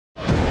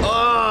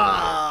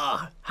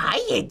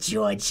Hiya,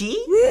 Georgie.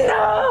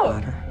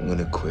 No! I'm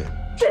gonna quit.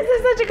 This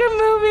is such a good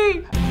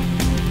movie.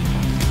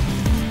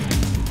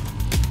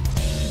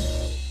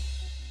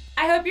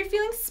 I hope you're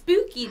feeling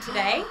spooky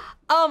today.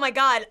 Oh my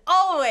God,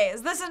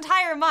 always, this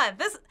entire month.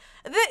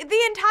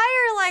 The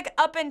entire, like,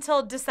 up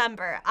until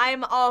December,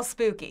 I'm all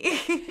spooky.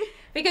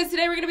 Because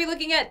today we're gonna be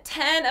looking at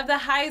 10 of the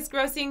highest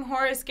grossing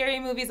horror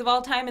scary movies of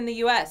all time in the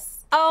US.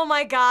 Oh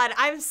my God,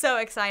 I'm so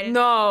excited.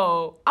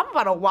 No, I'm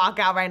about to walk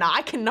out right now.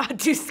 I cannot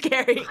do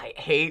scary. I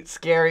hate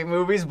scary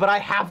movies, but I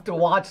have to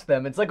watch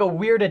them. It's like a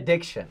weird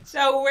addiction.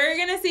 So we're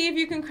gonna see if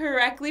you can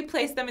correctly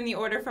place them in the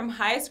order from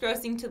highest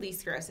grossing to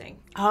least grossing.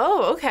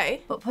 Oh, okay.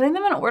 But putting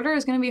them in order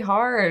is gonna be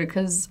hard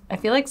because I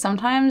feel like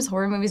sometimes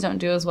horror movies don't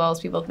do as well as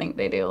people think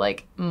they do,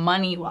 like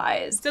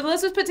money-wise. So the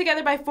list was put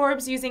together by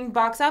Forbes using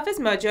Box Office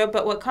Mojo,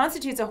 but what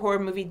constitutes a horror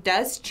movie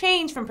does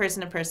change from person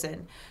to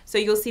person. So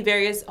you'll see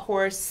various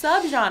horror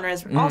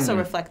subgenres also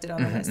reflected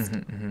on the list.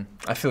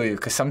 I feel you,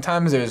 because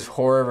sometimes there's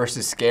horror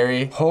versus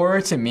scary. Horror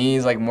to me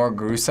is like more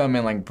gruesome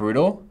and like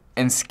brutal,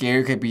 and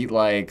scary could be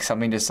like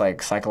something just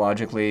like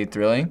psychologically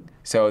thrilling.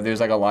 So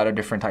there's like a lot of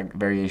different type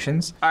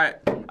variations. All right,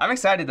 I'm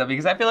excited though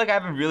because I feel like I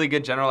have a really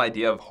good general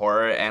idea of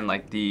horror and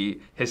like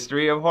the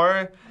history of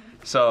horror.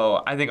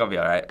 So I think I'll be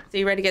all right. So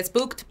you ready to get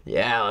spooked?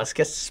 Yeah, let's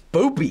get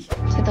spoopy.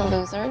 To the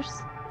losers.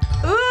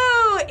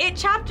 Ooh, It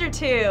Chapter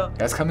 2.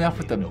 That's coming off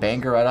with the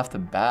banger right off the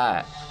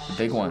bat. The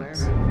big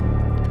ones.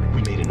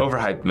 We made an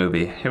overhyped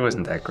movie. It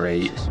wasn't that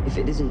great. If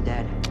it isn't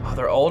dead. Oh,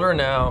 they're older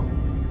now.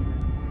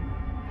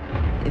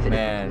 If it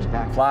Man, comes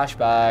back,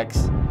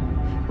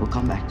 flashbacks. we'll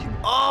come back to you.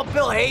 Oh,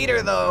 Bill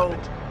Hader though.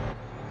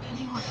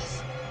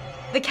 Anyways.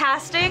 The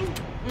casting,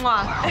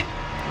 mwah.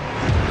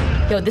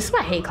 Yo, this is why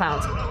I hate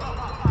clowns.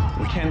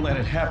 We can't let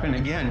it happen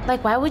again.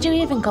 Like, why would you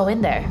even go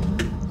in there?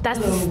 That's...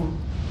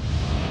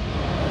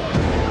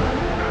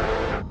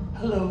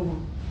 Hello.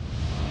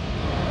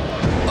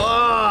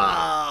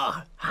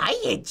 Oh,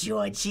 Hiya,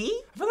 Georgie.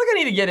 I feel like I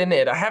need to get into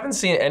it. I haven't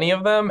seen any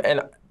of them,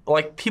 and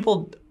like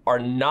people are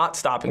not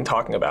stopping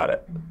talking about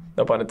it.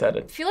 No pun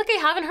intended. I feel like I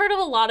haven't heard of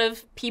a lot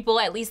of people,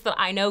 at least that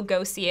I know,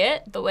 go see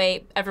it the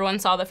way everyone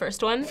saw the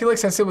first one. I feel like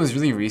since it was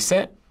really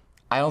recent,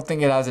 I don't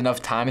think it has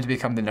enough time to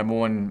become the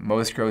 #1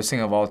 most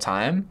grossing of all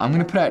time. I'm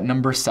gonna put it at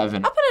number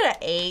 7. I'll put it at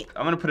 8.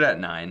 I'm gonna put it at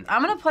 9.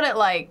 I'm gonna put it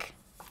like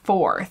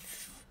 4th.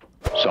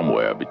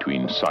 Somewhere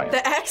between science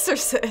The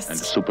Exorcist. and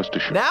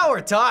superstition. now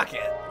we're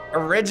talking.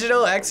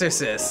 Original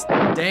Exorcist.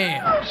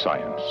 Damn.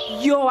 Science.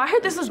 Yo, I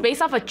heard this was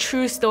based off a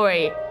true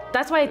story.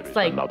 That's why it's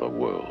like... Another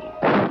world.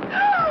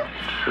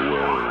 The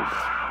world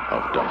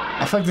of darkness.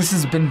 I feel like this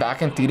has been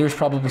back in theaters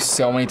probably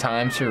so many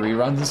times for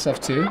reruns and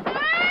stuff too.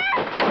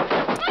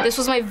 This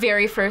was my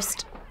very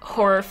first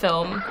horror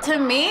film. To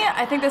me,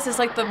 I think this is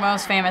like the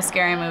most famous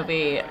scary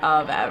movie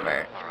of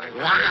ever.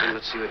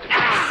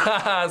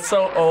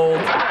 So old.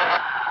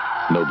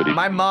 Nobody.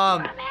 My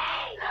mom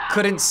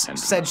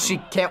said she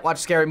can't watch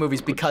scary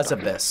movies because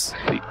of this.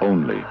 The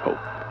only hope.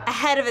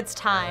 Ahead of its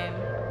time.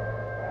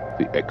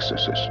 The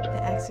Exorcist.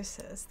 The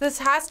Exorcist. This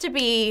has to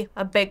be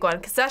a big one,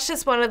 because that's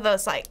just one of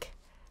those, like,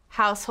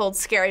 household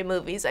scary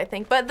movies, I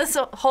think. But this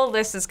whole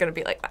list is gonna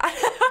be like that.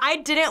 I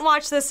didn't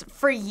watch this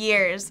for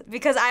years,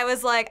 because I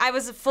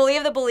was fully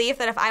of the belief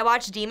that if I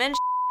watch demon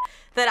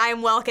that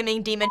I'm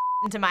welcoming demon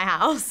into my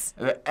house.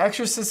 The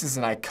Exorcist is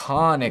an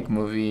iconic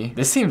movie.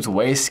 This seems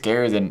way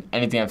scarier than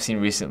anything I've seen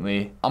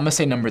recently. I'm gonna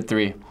say number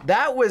 3.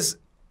 That was,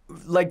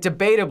 like,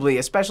 debatably,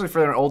 especially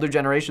for an older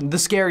generation, the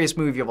scariest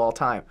movie of all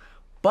time.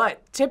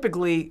 But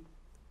typically,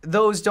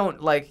 those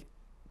don't, like,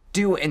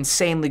 do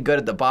insanely good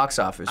at the box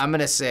office. I'm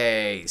gonna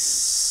say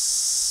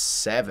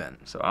 7.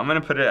 So I'm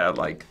gonna put it at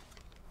like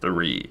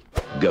 3.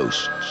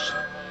 Ghosts.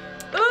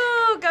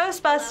 Ooh,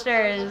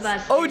 Ghostbusters.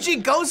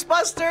 OG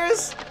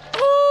Ghostbusters?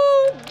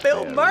 Ooh,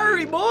 Bill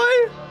Murray, boy.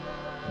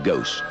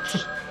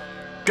 Ghosts.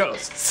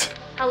 Ghosts.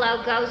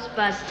 Hello,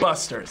 Ghostbusters.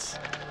 Busters.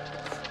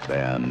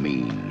 They're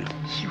mean.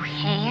 You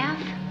have?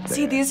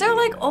 See, these are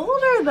like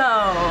older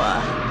though.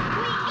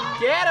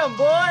 Get him,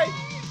 boy.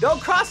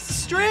 Don't cross the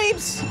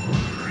streams.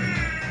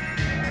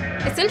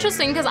 It's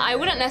interesting because I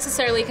wouldn't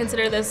necessarily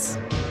consider this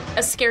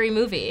a scary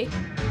movie.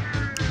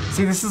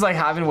 See, this is like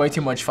having way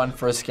too much fun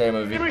for a scary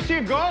movie. Did we see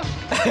a ghost?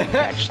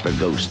 That's the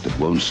ghost that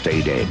won't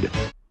stay dead.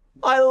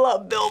 I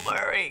love Bill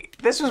Murray.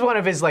 This was one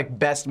of his, like,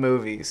 best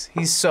movies.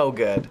 He's so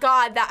good.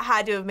 God, that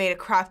had to have made a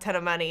crap ton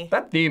of money.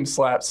 That theme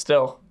slaps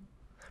still.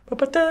 There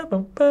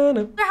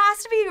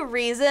has to be a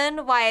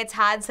reason why it's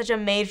had such a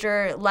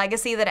major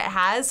legacy that it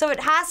has, so it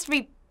has to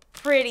be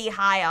pretty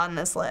high on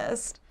this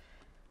list.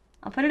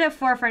 I'll put it at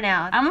 4 for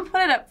now. I'm gonna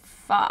put it at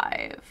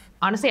 5.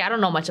 Honestly, I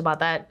don't know much about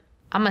that.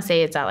 I'm gonna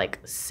say it's at like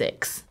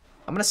 6.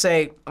 I'm gonna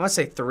say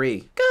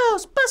 3.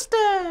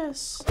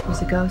 Ghostbusters!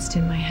 There's a ghost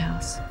in my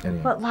house.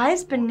 What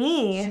lies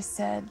beneath? She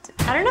said,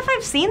 I don't know if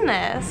I've seen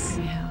this.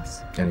 my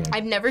house.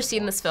 I've never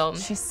seen this film.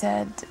 She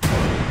said,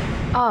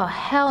 Oh,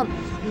 hell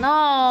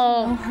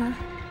no.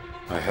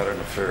 I had an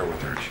affair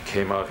with her. She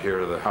came out here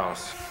to the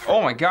house.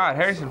 Oh my God,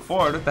 Harrison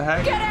Ford, what the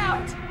heck? Get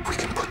out! We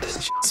can put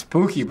this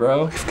Spooky,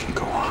 bro. Life can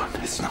go on.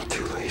 It's not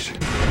too late.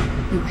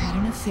 who had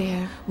an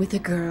affair with a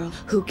girl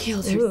who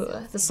killed her.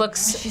 Ooh, this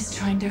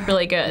looks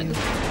really good.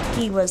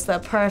 He was the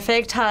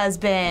perfect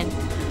husband.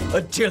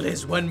 Until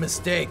his one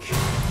mistake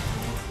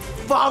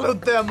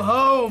followed them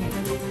home.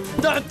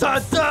 Dun,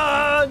 dun,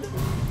 dun!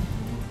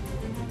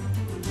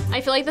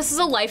 I feel like this is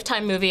a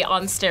Lifetime movie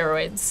on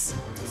steroids.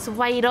 That's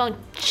why you don't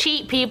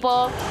cheat,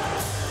 people.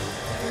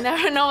 You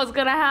never know what's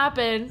gonna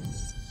happen.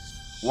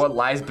 What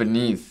lies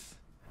beneath?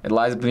 It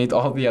lies beneath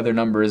all the other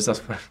numbers. That's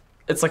what.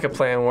 It's like a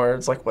play on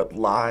words, like what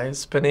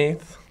lies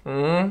beneath.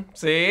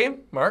 See?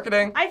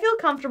 Marketing. I feel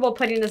comfortable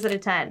putting this at a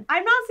 10.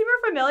 I'm not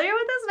super familiar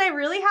with this, and I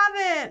really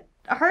haven't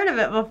heard of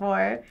it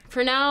before.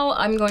 For now,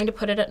 I'm going to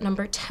put it at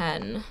number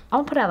 10. I'm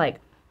gonna put it at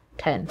like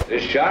 10.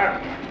 This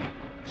shark.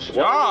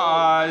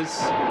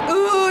 Jaws.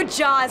 Ooh,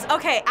 Jaws.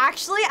 Okay,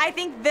 actually, I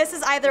think this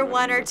is either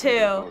 1 or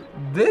 2.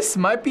 This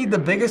might be the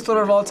biggest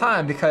thriller of all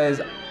time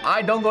because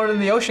I don't go in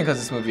the ocean because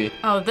of this movie.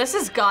 Oh, this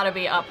has got to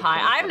be up high.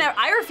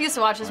 I refuse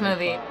to watch this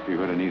movie. You're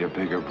gonna need a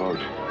bigger boat.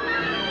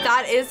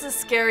 That is a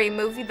scary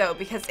movie though,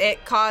 because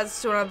it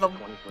caused one of the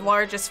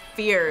largest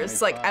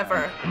fears like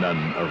ever.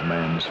 None of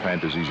man's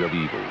fantasies of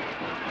evil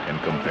can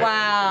compare.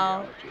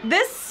 Wow.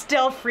 This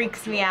still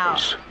freaks me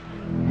out.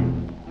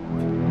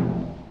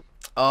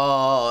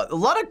 A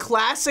lot of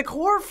classic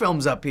horror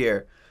films up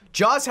here.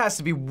 Jaws has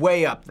to be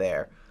way up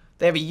there.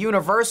 They have a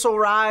Universal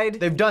ride.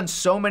 They've done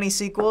so many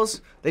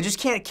sequels. They just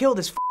can't kill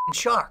this f***ing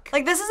shark.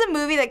 Like, this is a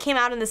movie that came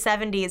out in the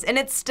 70s, and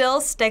it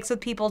still sticks with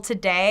people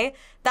today.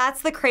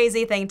 That's the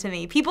crazy thing to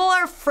me. People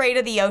are afraid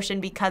of the ocean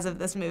because of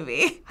this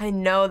movie. I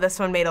know this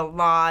one made a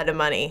lot of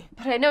money,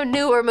 but I know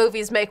newer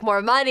movies make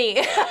more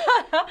money.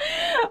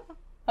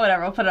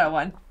 Whatever, we'll put it at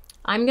 1.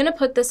 I'm gonna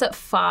put this at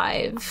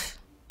 5.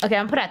 Okay,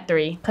 I'm gonna put it at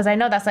 3, because I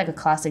know that's like a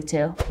classic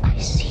too. I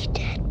see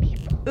dead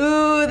people.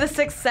 Ooh, The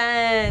Sixth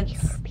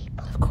Sense.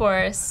 Of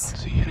course.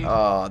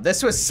 Oh,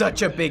 this was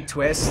such a big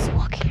twist.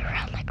 Walking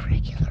around like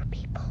regular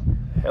people.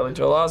 Haley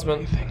Joel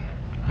Osment.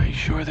 Are you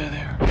sure they're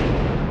there?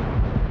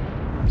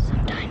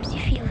 Sometimes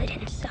you feel it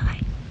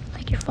inside,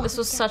 like you're falling. This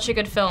was such a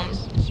good film.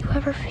 You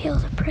ever feel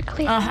the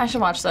prickly? I should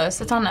watch this.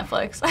 It's on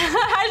Netflix.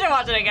 I should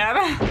watch it again.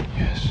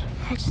 Yes.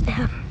 That's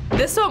them.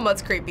 This one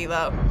was creepy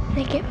though.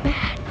 They get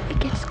mad. It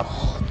gets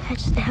cold.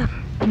 That's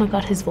them. Oh my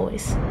god, his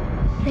voice.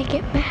 They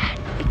get mad.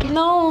 It gets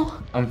No.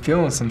 I'm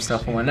feeling some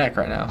stuff on my neck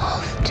right now.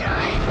 all the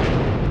time.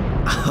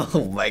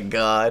 Oh my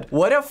god.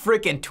 What a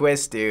freaking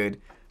twist,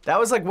 dude. That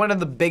was like one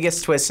of the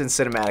biggest twists in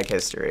cinematic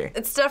history.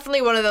 It's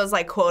definitely one of those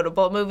like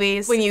quotable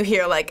movies. When you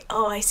hear like,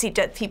 oh, I see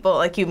dead people,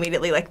 like you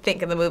immediately like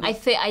think of the movie.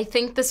 I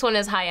think this one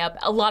is high up.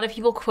 A lot of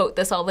people quote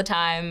this all the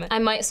time. I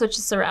might switch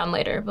this around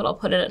later, but I'll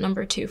put it at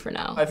number 2 for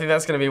now. I think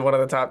that's gonna be one of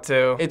the top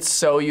 2. It's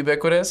so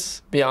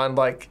ubiquitous beyond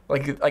like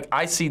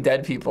I see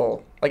dead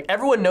people. Like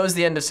everyone knows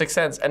the end of Sixth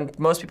Sense, and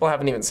most people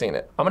haven't even seen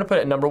it. I'm gonna put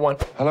it at number 1.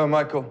 Hello,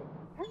 Michael.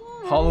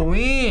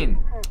 Halloween.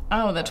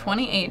 Oh, the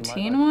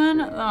 2018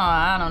 one? Oh,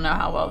 I don't know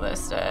how well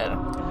this did.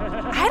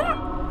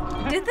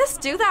 Did this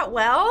do that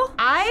well?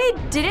 I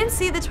didn't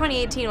see the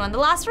 2018 one. The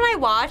last one I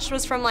watched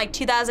was from like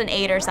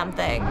 2008 or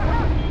something.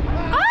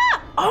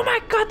 Ah! Oh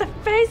my god, the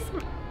face.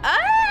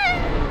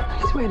 Ah!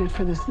 He's waited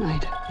for this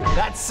night.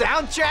 That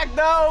soundtrack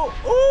though,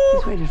 ooh!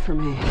 He's waited for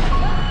me.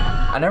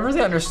 I never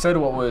really understood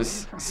what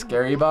was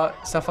scary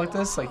about stuff like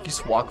this. Like, you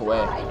just walk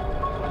away.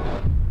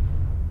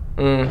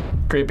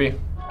 Creepy.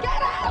 Get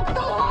out!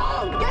 Go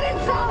home! Get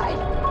inside!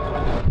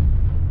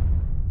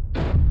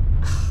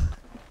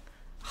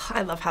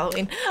 I love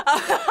Halloween.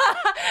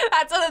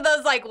 That's one of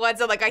those like ones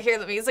that like I hear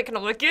the music and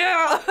I'm like,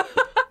 yeah.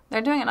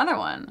 They're doing another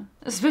one.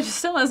 This bitch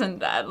still isn't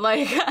dead.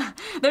 Like,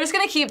 they're just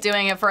gonna keep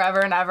doing it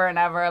forever and ever and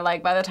ever.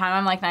 Like, by the time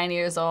I'm like 90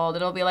 years old,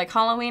 it'll be like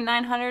Halloween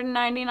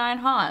 999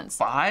 haunts.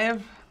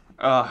 5?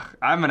 Ugh,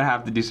 I'm gonna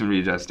have to do some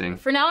readjusting.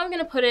 For now, I'm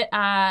gonna put it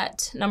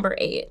at number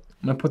 8.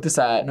 I'm gonna put this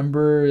at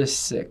number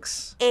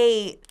 6.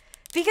 8.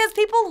 Because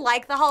people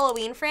like the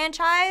Halloween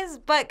franchise,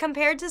 but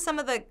compared to some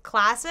of the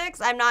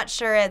classics, I'm not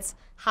sure it's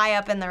high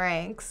up in the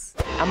ranks.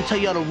 I'm gonna tell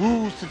y'all the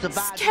rules to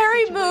survive.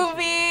 Scary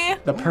movie.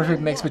 The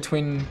perfect mix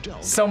between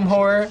some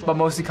horror, but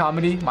mostly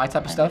comedy, my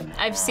type of stuff.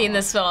 I've seen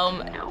this film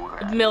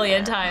a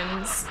million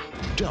times.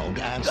 Don't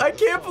answer. I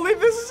can't believe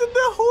this is in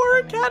the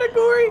horror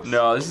category.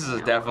 No, this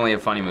is definitely a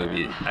funny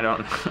movie. I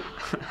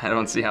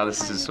don't see how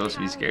this is supposed to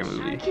be a scary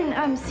movie.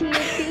 Can see your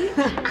feet?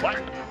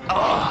 What?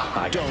 Oh,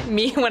 I don't.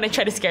 Me when I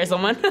try to scare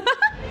someone.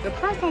 The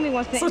press only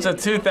wants to. Such a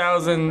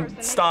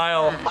 2000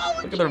 style.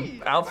 Look at their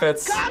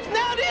outfits.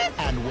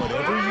 And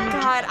whatever you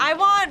God, I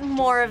want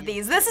more of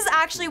these. This is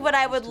actually what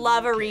I would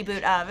love a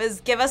reboot of,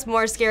 is give us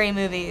more scary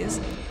movies.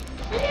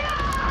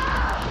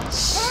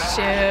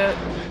 Shoot.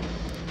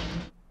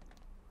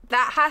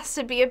 That has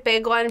to be a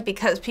big one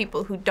because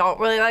people who don't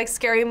really like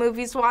scary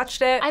movies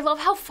watched it. I love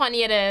how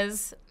funny it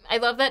is. I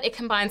love that it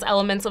combines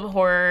elements of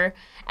horror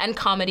and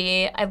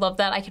comedy. I love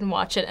that I can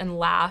watch it and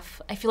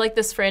laugh. I feel like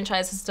this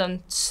franchise has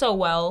done so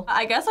well.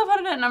 I guess I'll put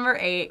it at number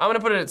 8. I'm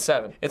gonna put it at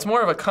 7. It's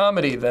more of a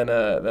comedy than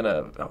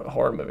a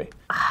horror movie.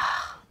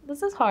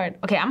 This is hard.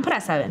 Okay, I'm gonna put it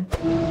at 7.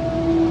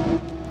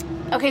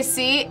 Okay,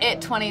 see,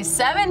 it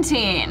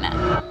 2017.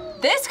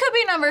 This could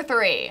be number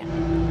 3.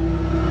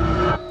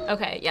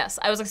 Okay, yes.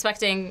 I was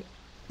expecting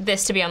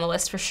this to be on the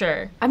list for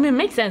sure. I mean, it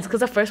makes sense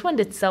because the first one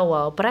did so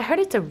well, but I heard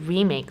it's a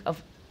remake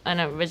of an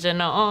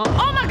original.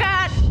 Oh my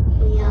God!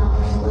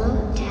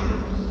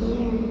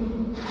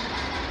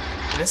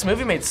 This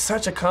movie made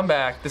such a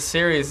comeback. This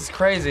series is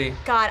crazy.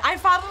 God, I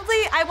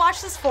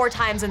watched this 4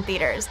 times in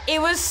theaters.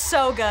 It was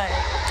so good.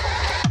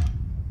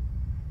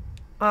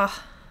 Ugh.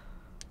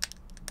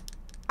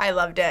 I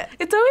loved it.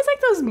 It's always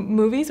like those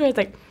movies where it's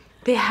like,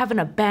 they have an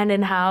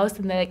abandoned house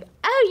and they're like,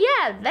 oh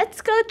yeah,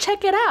 let's go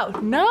check it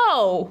out.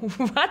 No,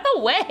 run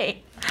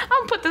away. I'm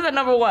gonna put this at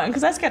number 1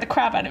 because that scared the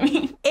crap out of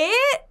me.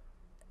 It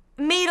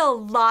made a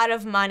lot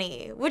of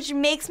money, which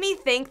makes me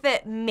think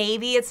that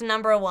maybe it's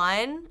number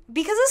 1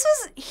 because this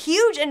was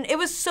huge and it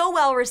was so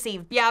well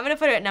received. Yeah, I'm gonna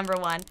put it at number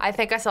 1. I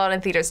think I saw it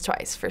in theaters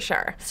twice for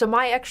sure. So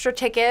my extra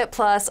ticket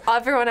plus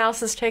everyone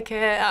else's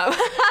ticket.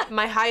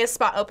 My highest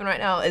spot open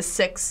right now is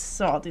 6,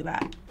 so I'll do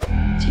that.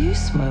 Do you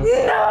smoke?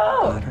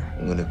 No!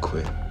 I'm gonna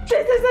quit.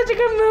 This is such a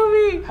good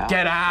movie.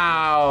 Get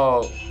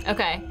out.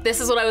 Okay,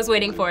 this is what I was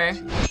waiting for.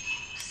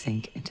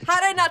 Sink into How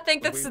did I not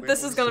think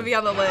this is gonna be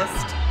on the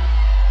list?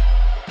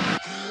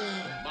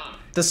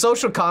 The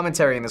social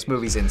commentary in this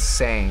movie's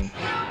insane.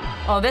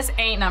 Oh, this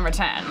ain't number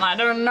 10. Like,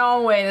 there's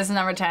no way this is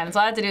number 10,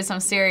 so I have to do some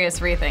serious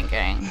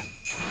rethinking.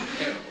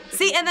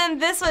 See, and then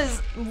this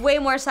was way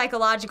more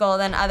psychological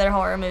than other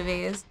horror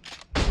movies.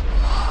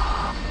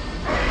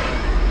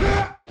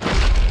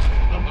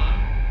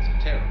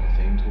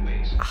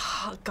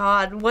 Oh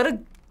God, what a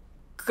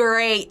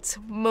great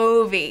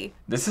movie.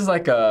 This is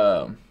like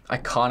a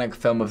iconic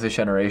film of this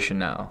generation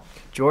now.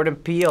 Jordan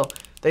Peele.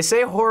 They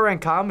say horror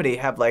and comedy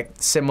have like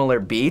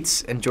similar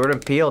beats, and Jordan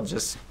Peele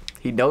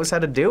he knows how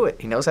to do it.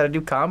 He knows how to do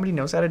comedy,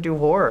 knows how to do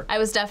horror. I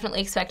was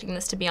definitely expecting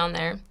this to be on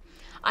there.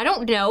 I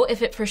don't know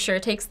if it for sure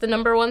takes the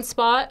number 1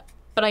 spot,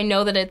 but I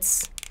know that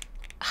it's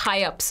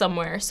high up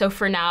somewhere. So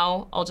for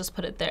now, I'll just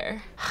put it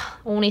there.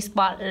 Only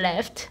spot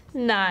left,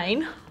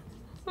 9.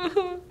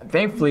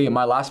 Thankfully,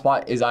 my last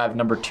spot is I have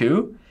number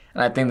 2,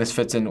 and I think this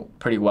fits in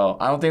pretty well.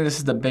 I don't think this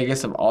is the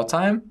biggest of all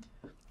time.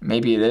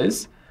 Maybe it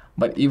is.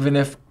 But even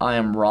if I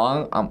am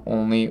wrong, I'm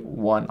only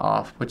 1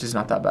 off, which is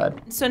not that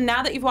bad. So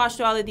now that you've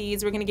watched all of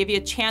these, we're gonna give you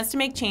a chance to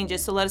make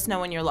changes, so let us know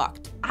when you're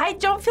locked. I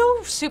don't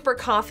feel super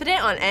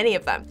confident on any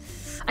of them.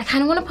 I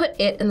kind of want to put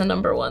it in the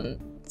number 1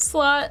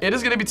 slot. It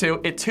is gonna be 2.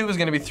 2 is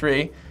gonna be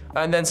 3.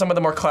 And then some of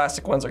the more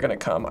classic ones are gonna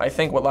come. I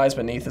think What Lies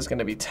Beneath is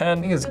gonna be 10.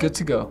 I think it's good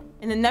to go.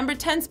 And the number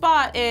 10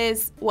 spot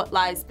is What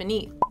Lies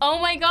Beneath. Oh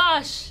my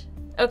gosh.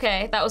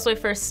 Okay, that was my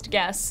first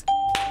guess.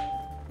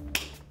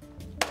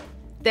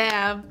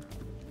 Damn.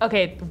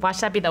 Okay,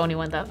 watch that be the only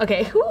one though.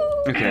 Okay.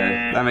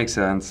 Okay, that makes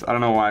sense. I don't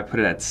know why I put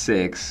it at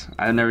 6.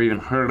 I've never even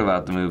heard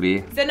about the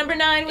movie. So number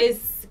 9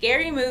 is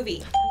Scary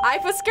Movie. I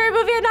put Scary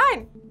Movie at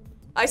 9.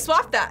 I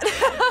swapped that.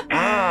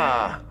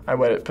 I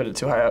would put it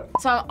too high up.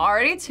 So I'm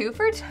already 2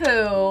 for 2.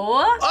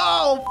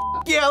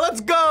 Oh, yeah, let's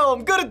go.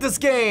 I'm good at this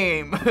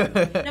game.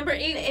 Number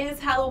 8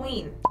 is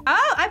Halloween.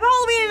 Oh, I put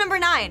Halloween at number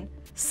 9.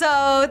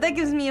 So that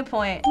gives me a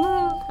point.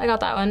 I got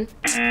that one.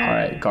 All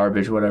right,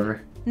 garbage,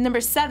 whatever. Number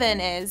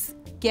 7 is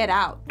Get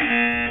Out.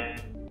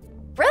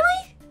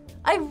 Really?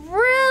 I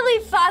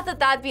really thought that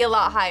that'd be a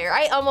lot higher.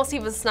 I almost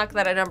even snuck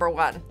that at number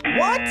 1.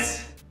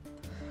 What?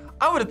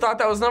 I would have thought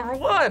that was number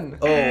 1.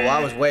 Oh,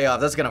 I was way off.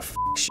 That's gonna f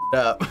shit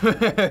up.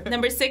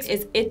 Number 6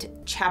 is It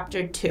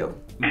Chapter 2.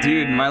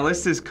 Dude, my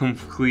list is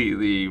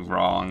completely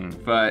wrong,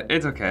 but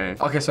it's okay.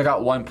 Okay, so I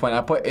got 1 point.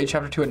 I put It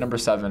Chapter 2 at number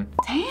 7.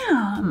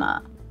 Damn.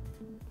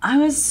 I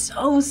was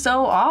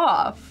so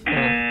off.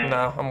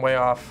 No, I'm way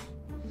off.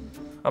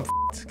 I'm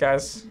f***ed,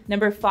 guys.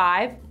 Number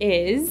 5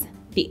 is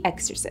The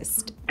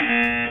Exorcist.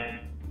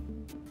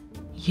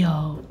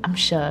 Yo, I'm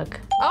shook.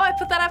 Oh, I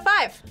put that at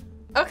 5.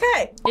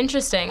 Okay.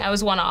 Interesting. I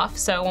was 1 off,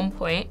 so 1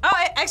 point. Oh,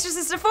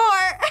 Exorcist at 4.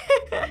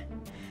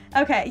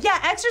 Okay, yeah,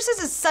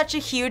 Exorcist is such a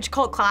huge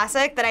cult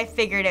classic that I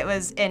figured it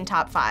was in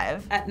top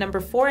 5. At number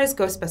 4 is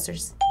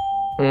Ghostbusters.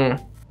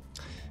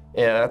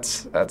 Yeah,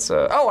 that's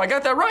oh, I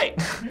got that right.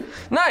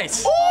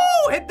 Nice.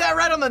 Oh, hit that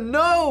right on the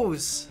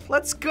nose.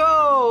 Let's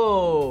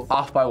go.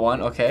 Off by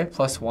 1, okay,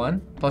 plus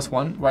 1.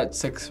 We're at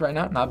 6 right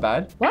now, not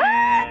bad. What?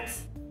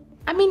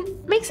 I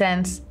mean, makes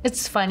sense.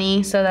 It's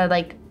funny so that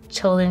like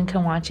children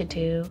can watch it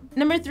too.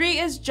 Number 3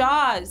 is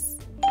Jaws.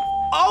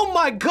 Oh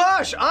my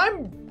gosh,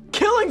 I'm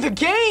killing the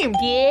game.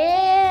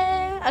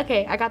 Yeah.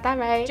 Okay, I got that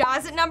right.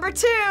 Jaws at number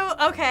 2.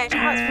 Okay.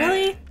 Jaws,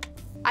 really?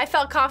 I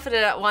felt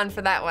confident at 1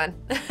 for that one.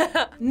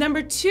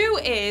 Number 2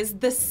 is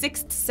The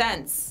Sixth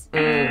Sense.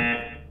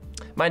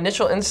 My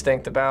initial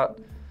instinct about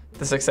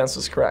The Sixth Sense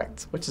was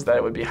correct, which is that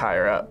it would be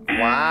higher up.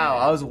 Wow,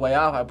 I was way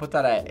off. I put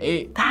that at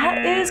 8.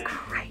 That is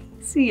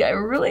crazy. I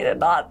really did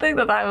not think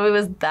that that movie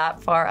was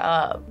that far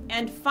up.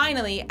 And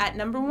finally, at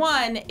number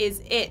 1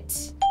 is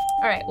It.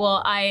 All right,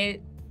 well, I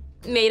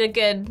made a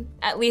good,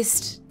 at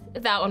least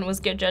that one was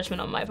good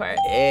judgment on my part.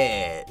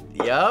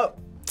 Yup.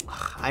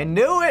 I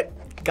knew it.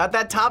 Got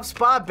that top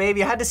spot,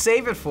 baby. I had to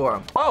save it for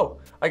him. Oh,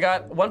 I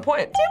got 1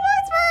 point. 2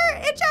 points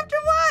for It Chapter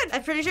 1.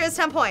 I'm pretty sure it's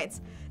 10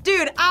 points.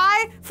 Dude,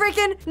 I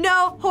freaking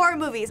know horror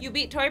movies. You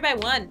beat Tori by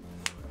 1.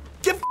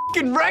 Get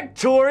f***ing wrecked,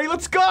 Tori.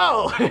 Let's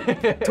go.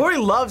 Tori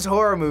loves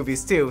horror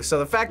movies too, so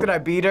the fact that I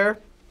beat her,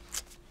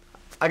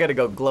 I gotta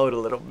go gloat a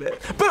little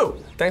bit. Boo!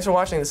 Thanks for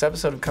watching this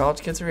episode of College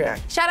Kids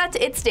React. Shout out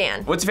to It's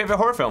Dan. What's your favorite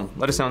horror film?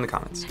 Let us know in the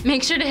comments.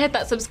 Make sure to hit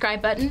that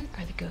subscribe button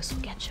or the ghost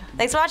will get you.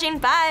 Thanks for watching.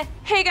 Bye.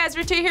 Hey guys,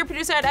 Vartuhi here,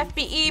 producer at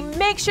FBE.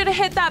 Make sure to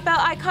hit that bell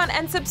icon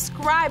and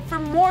subscribe for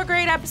more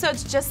great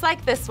episodes just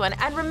like this one.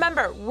 And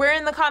remember, we're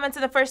in the comments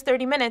in the first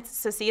 30 minutes,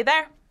 so see you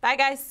there. Bye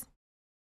guys.